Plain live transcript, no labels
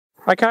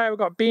Okay, we've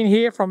got Ben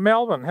here from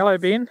Melbourne. Hello,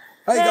 Ben.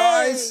 Hey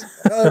guys!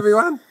 Hello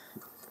everyone!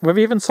 We've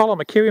even sold him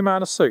a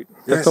kiwimana suit.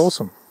 That's yes.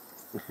 Awesome.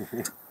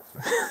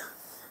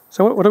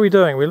 So what are we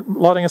doing? We're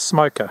lighting a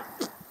smoker.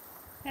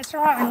 That's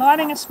right, we're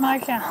lighting a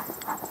smoker.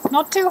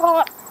 Not too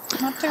hot,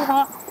 not too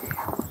hot.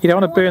 You don't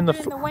want to burn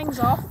the wings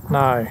off.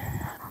 No.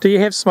 Do you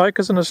have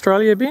smokers in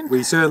Australia, Ben?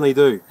 We certainly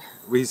do.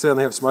 We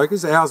certainly have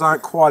smokers. Ours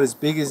aren't quite as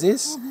big as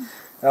this.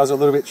 Ours are a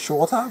little bit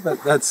shorter,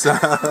 but that's...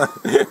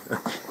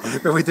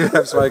 but we do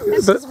have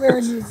smokers. This is we're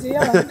in New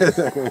Zealand.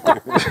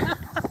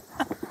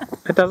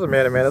 It doesn't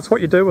matter, man. It's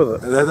what you do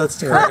with it. That's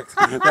correct.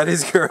 That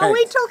is correct. Are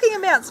we talking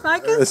about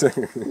smokers?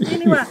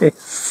 Anyway,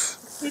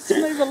 Yes. let's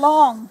move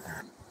along.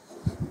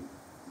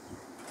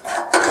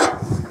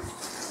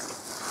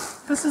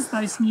 This is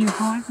those new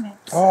hive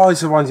maps. Oh,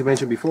 these are the ones you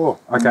mentioned before.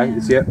 Okay, yeah.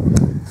 Yeah.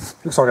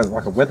 Looks like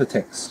a weather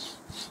text.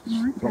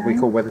 Okay. What we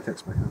call weather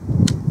text maker.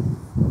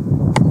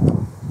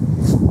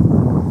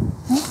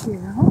 Thank you,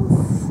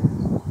 Alice.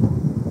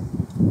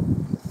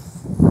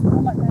 Oh,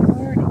 look, they've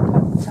already put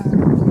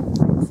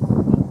it's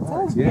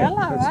all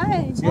yellow,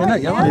 eh? Yeah,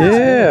 that yellow.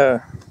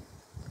 Yeah.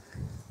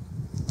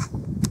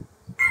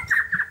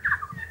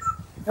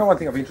 Now, one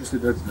thing I'm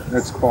interested in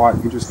that's quite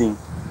interesting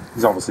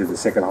is obviously the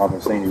second hive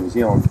I've seen in New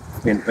Zealand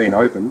being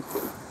opened.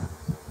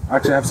 I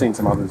actually have seen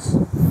some others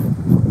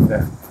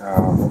that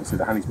obviously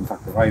the honey's been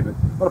tucked away, but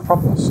a lot of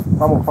propolis.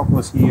 Far more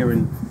propolis here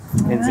in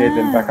NZ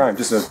than back home.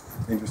 Just an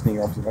interesting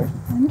observation.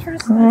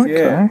 Interesting. Okay.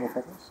 Yeah, more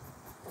propolis.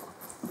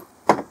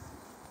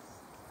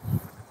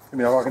 I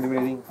mean, I can do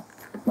anything.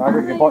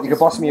 Margaret, you can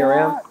boss me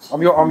around.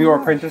 I'm your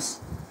apprentice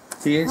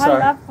here, so I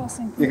love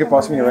bossing people. you can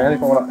boss me around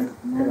if I want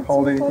to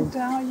hold anything.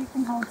 Good, you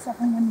can hold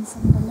something and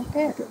something to look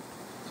at.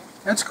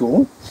 That's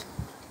cool.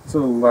 It's a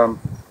little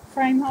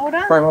Frame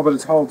holder. frame hold, but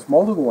it holds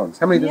multiple ones.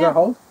 How many does that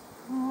hold?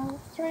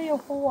 3 or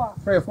 4.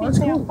 3 or 4. That's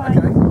Depends cool. how far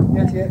Okay. you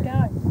Yes, go.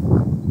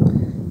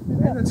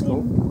 Yeah, that's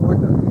cool. I like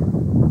that.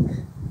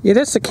 Yeah,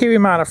 that's the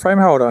kiwimana frame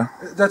holder.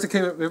 That's a key.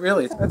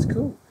 Really, that's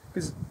cool.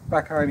 Because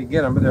back home you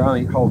get them, but they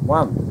only hold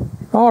one.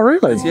 Oh,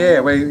 really? Yeah,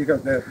 where you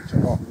got that.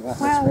 Oh,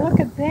 Wow, look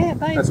at that.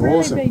 They've That's really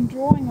awesome. been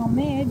drawing on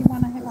there. Do you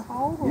want to have a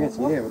hold? Or Yes,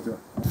 yeah, what? we'll do it.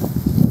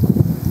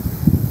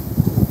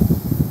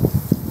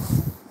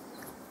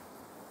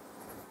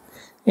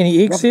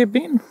 Any eggs there,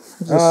 Ben?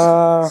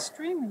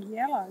 Extremely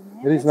yellow,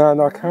 man. It is.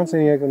 No, I can't see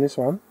any egg on this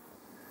one.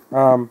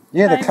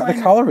 Yeah, the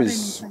colour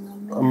is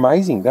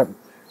amazing. That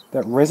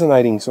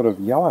resonating sort of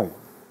yellow.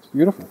 It's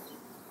beautiful.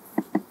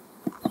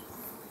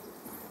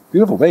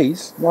 Beautiful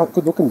bees. Right,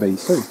 good looking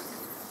bees too.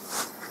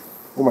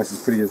 Almost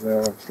as pretty as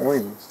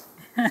Australian ones.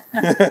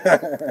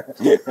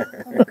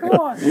 Of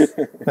course.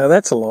 No,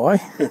 that's a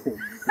lie.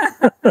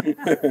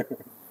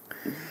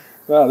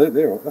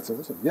 No, that's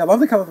awesome. Yeah, I love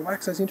the colour of the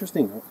wax. That's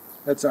interesting.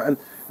 That's and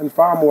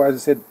far more, as I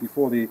said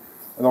before, an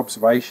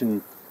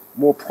observation,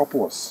 more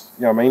propolis.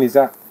 You know what I mean? Is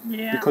that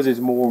because it's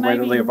more Maybe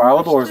readily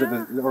available, moisture? or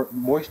is it the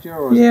moisture?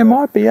 Or is Yeah, it it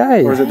might be,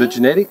 eh? Or is it the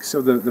genetics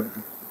of the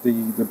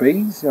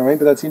bees? You know what I mean?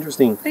 But that's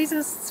interesting. This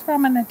is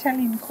from an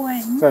Italian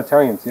queen. So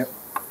Italians, yep.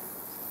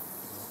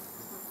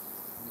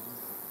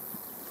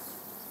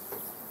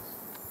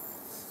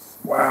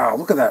 Wow,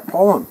 look at that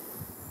pollen.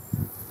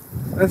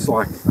 That's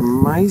like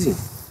amazing.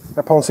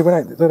 That pollen, see, look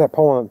at that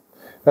pollen.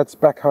 That's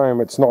back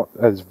home, it's not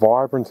as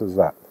vibrant as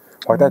that.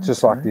 Like that's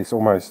just like this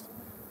almost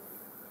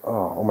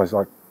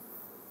like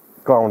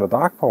glow in the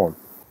dark pollen.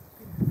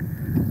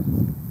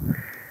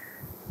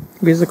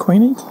 Where's the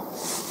queenie?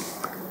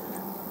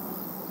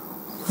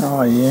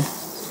 Oh, yeah.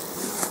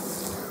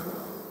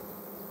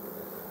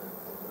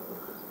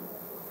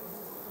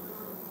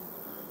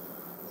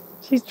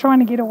 She's trying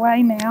to get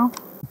away now.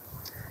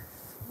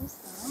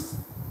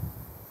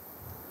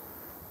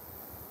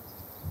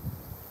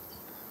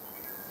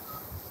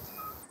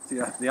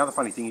 The other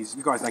funny thing is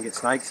you guys don't get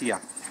snakes here.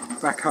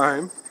 Back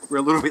home, we're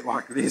a little bit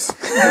like this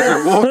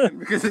as we're walking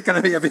because it's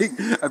going to be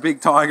a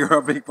big tiger or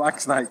a big black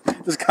snake.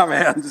 Just come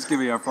out and just give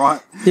me a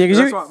fright. Yeah,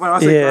 because when I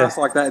see grass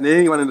like that, and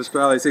anyone in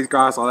Australia sees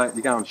grass like that,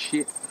 you're going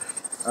shit.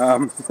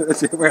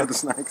 Where are the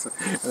snakes?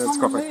 That's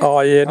quite Oh,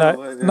 yeah,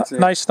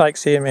 no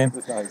snakes here, man.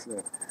 the snakes,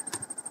 yeah.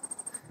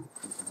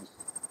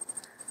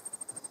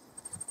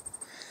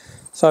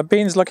 So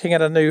Ben's looking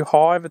at a new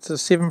hive. It's a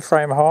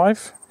 7-frame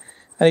hive.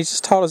 And he's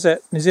just told us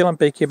that New Zealand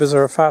beekeepers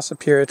are far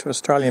superior to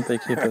Australian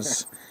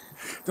beekeepers.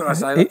 Did I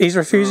say that? He's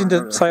refusing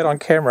to say it on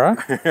camera.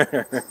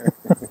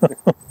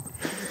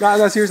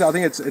 No, seriously, I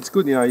think it's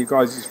good. You know, you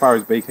guys, as far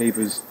as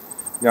beekeepers,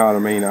 you know what I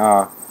mean,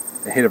 are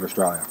ahead of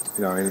Australia.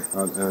 You know, and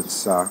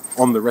it's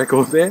on the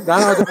record there. No,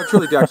 I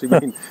truly do actually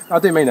mean. I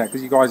do mean that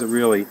because you guys are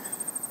really.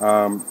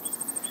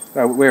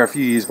 We're a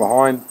few years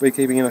behind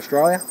beekeeping in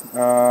Australia,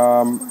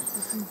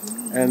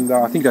 and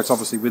I think that's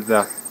obviously with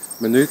the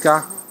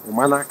manuka or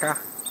manaka.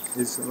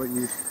 Is what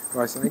you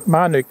guys say?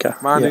 Manuka.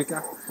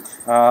 Manuka.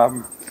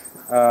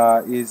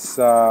 You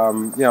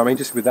know, I mean,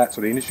 just with that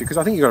sort of industry, because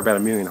I think you've got about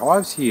 1 million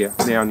hives here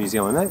now in New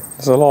Zealand.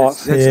 That's a lot.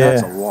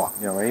 That's a lot,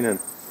 you know what I mean? And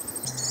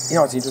you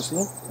know what's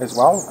interesting as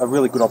well? A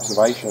really good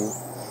observation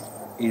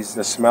is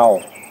the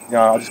smell you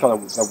know, I just got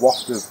the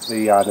waft of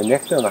the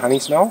nectar and the honey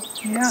smell.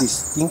 Yeah.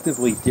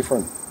 Distinctively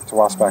different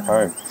to us back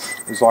home.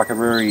 It's like a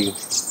very,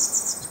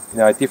 you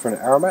know, different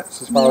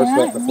aromats as far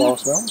as the floral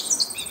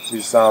smells.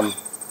 Is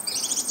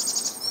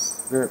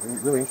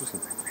really interesting.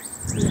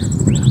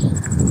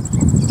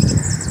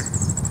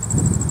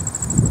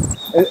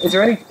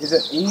 Is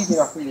it easy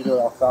enough for you to do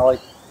an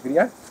oxalic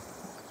video?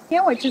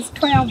 Yeah, which is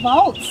 12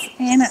 volts,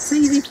 and it's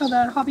easy for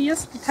the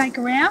hobbyist to take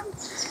around.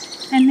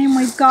 And then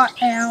we've got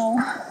our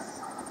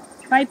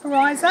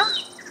vaporizer,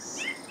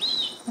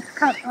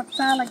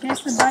 oxalic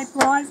acid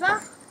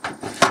vaporizer,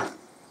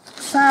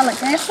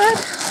 oxalic acid,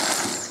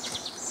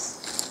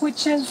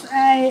 which is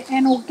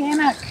an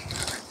organic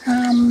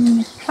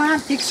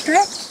plant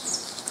extract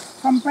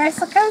from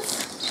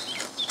brassicas,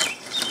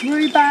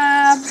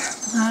 rhubarb,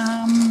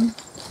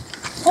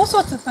 all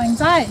sorts of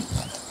things, eh?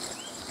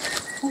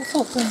 All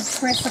sorts of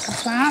brassica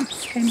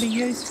plants can be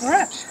used for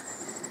it.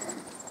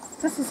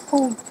 This is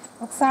called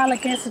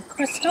oxalic acid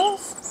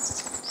crystals.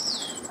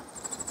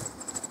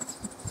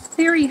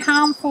 Very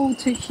harmful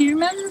to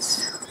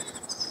humans,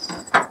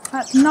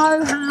 but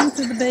no harm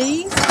to the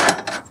bees.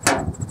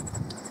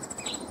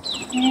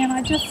 And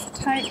I just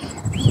take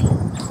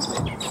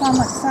some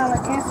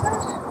oxalic acid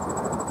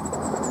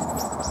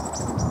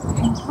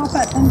and pop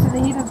it into the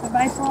head of the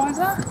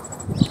vaporizer.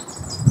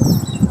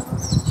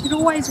 Should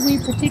always wear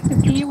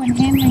protective gear when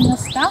handling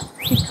this stuff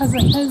because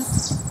it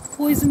is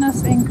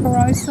poisonous and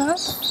corrosive.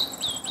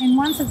 And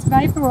once it's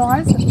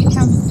vaporized, it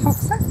becomes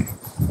toxic,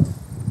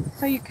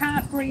 so you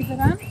can't breathe it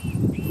in.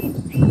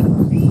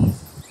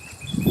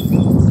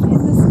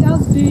 And this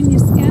does burn your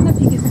skin if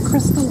you get the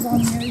crystals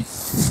on you.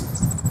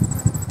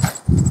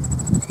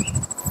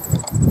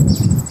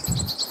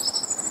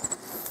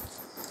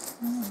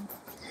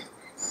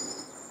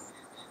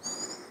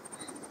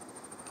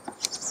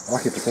 I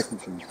like your protective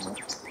shoes, right?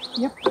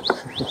 Yep.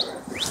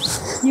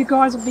 You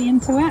guys will be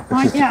into it,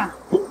 won't ya?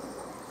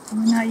 I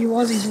know you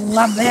Aussies will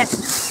love that.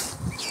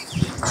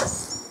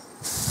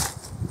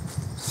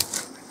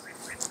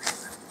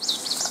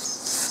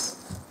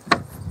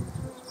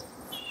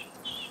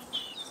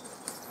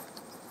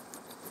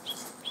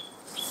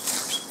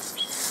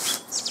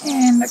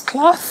 And the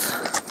cloth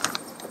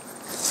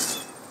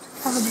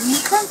to cover the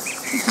entrance,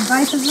 keep the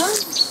vapours in.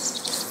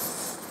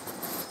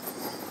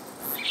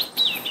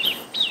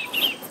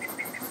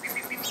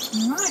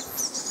 Alright.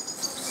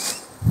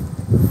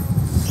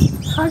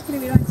 Hopefully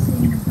we don't see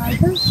any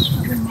vapours,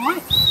 but we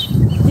might.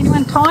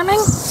 Anyone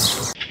timing?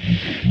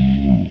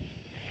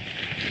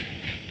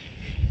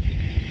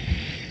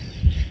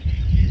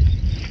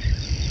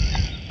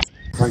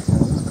 Great.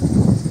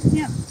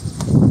 Yeah.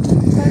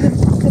 So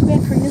the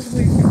battery is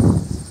working.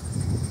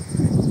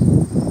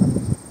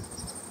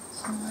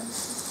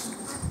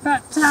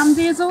 But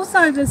there's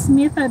also this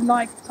method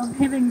like of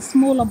having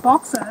smaller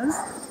boxes,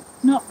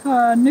 not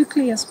for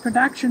nucleus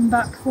production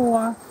but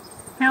for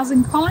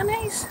housing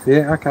colonies.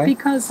 Yeah, okay.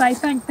 Because they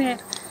think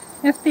that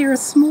if they're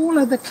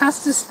smaller, the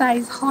cluster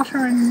stays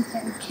hotter and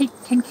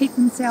can keep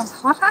themselves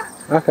hotter.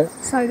 Okay.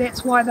 So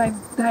that's why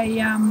they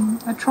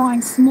are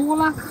trying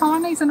smaller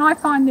colonies, and I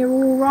find they're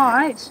all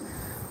right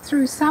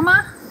through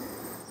summer,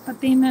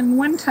 but then in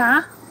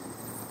winter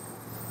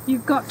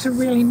you've got to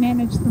really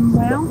manage them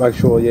well. Make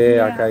sure,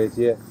 okay,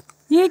 yeah.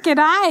 Yeah,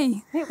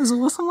 g'day. That was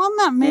awesome,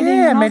 wasn't it?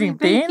 Meeting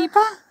Ben.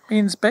 Beekeeper.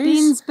 Ben's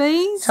Bees. Ben's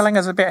Bees. Telling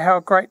us about how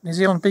great New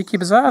Zealand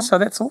beekeepers are, so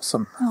that's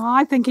awesome. Oh,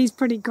 I think he's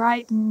pretty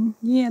great, and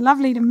yeah,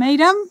 lovely to meet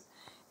him.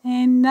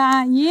 And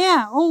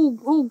yeah,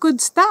 all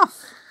good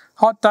stuff.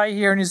 Hot day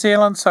here in New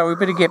Zealand, so we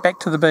better get back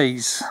to the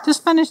bees.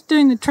 Just finished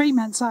doing the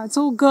treatment, so it's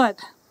all good.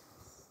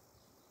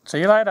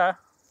 See you later.